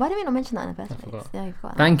god. Why didn't we not mention that in the first place? Yeah, we've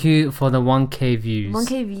got Thank you for the 1K views.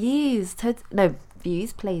 1K views.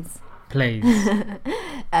 Views, plays. Plays.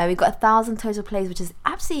 We've got 1,000 total plays, which is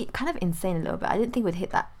absolutely kind of insane a little bit. I didn't think we'd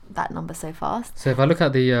hit that number so fast. So if I look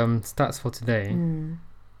at the stats for today,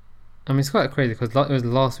 I mean, it's quite crazy because it was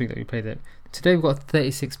last week that we played it. Today we've got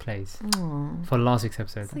 36 plays for last week's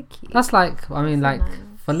episode. So cute. That's like, nice.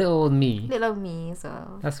 For little old me. Little old me as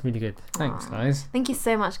well. That's really good. Thanks, guys. Thank you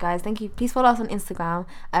so much, guys. Thank you. Please follow us on Instagram.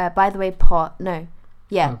 By the way, pod. No.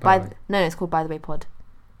 Yeah. It's called By the Way Pod.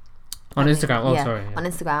 On Instagram. Sorry. Yeah. On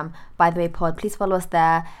Instagram. By the Way Pod. Please follow us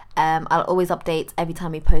there. I'll always update every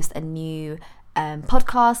time we post a new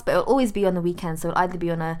podcast, but it'll always be on the weekend, so it'll either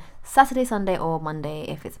be on a Saturday, Sunday, or Monday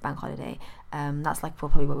if it's a bank holiday. That's like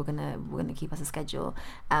probably what we're gonna keep as a schedule.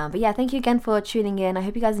 But yeah, thank you again for tuning in. I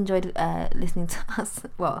hope you guys enjoyed listening to us.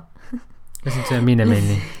 Well, listen to Amina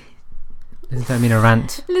mainly. Listen to Amina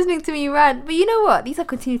rant. Listening to me rant, but you know what? These are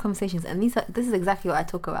continued conversations, and this is exactly what I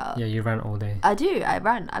talk about. Yeah, you rant all day. I do. I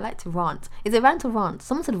rant. I like to rant. Is it rant or rant?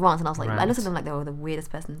 Someone said rant, and I was like, Rant. I looked at them like they were the weirdest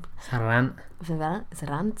person. It's a rant. It's a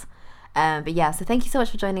rant. But yeah, so thank you so much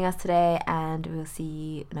for joining us today, and we'll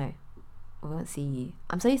see. No, we won't see you.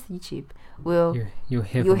 I'm so used to YouTube. You'll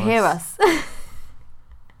hear us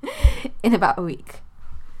in about a week.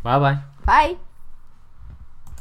 Bye. Bye.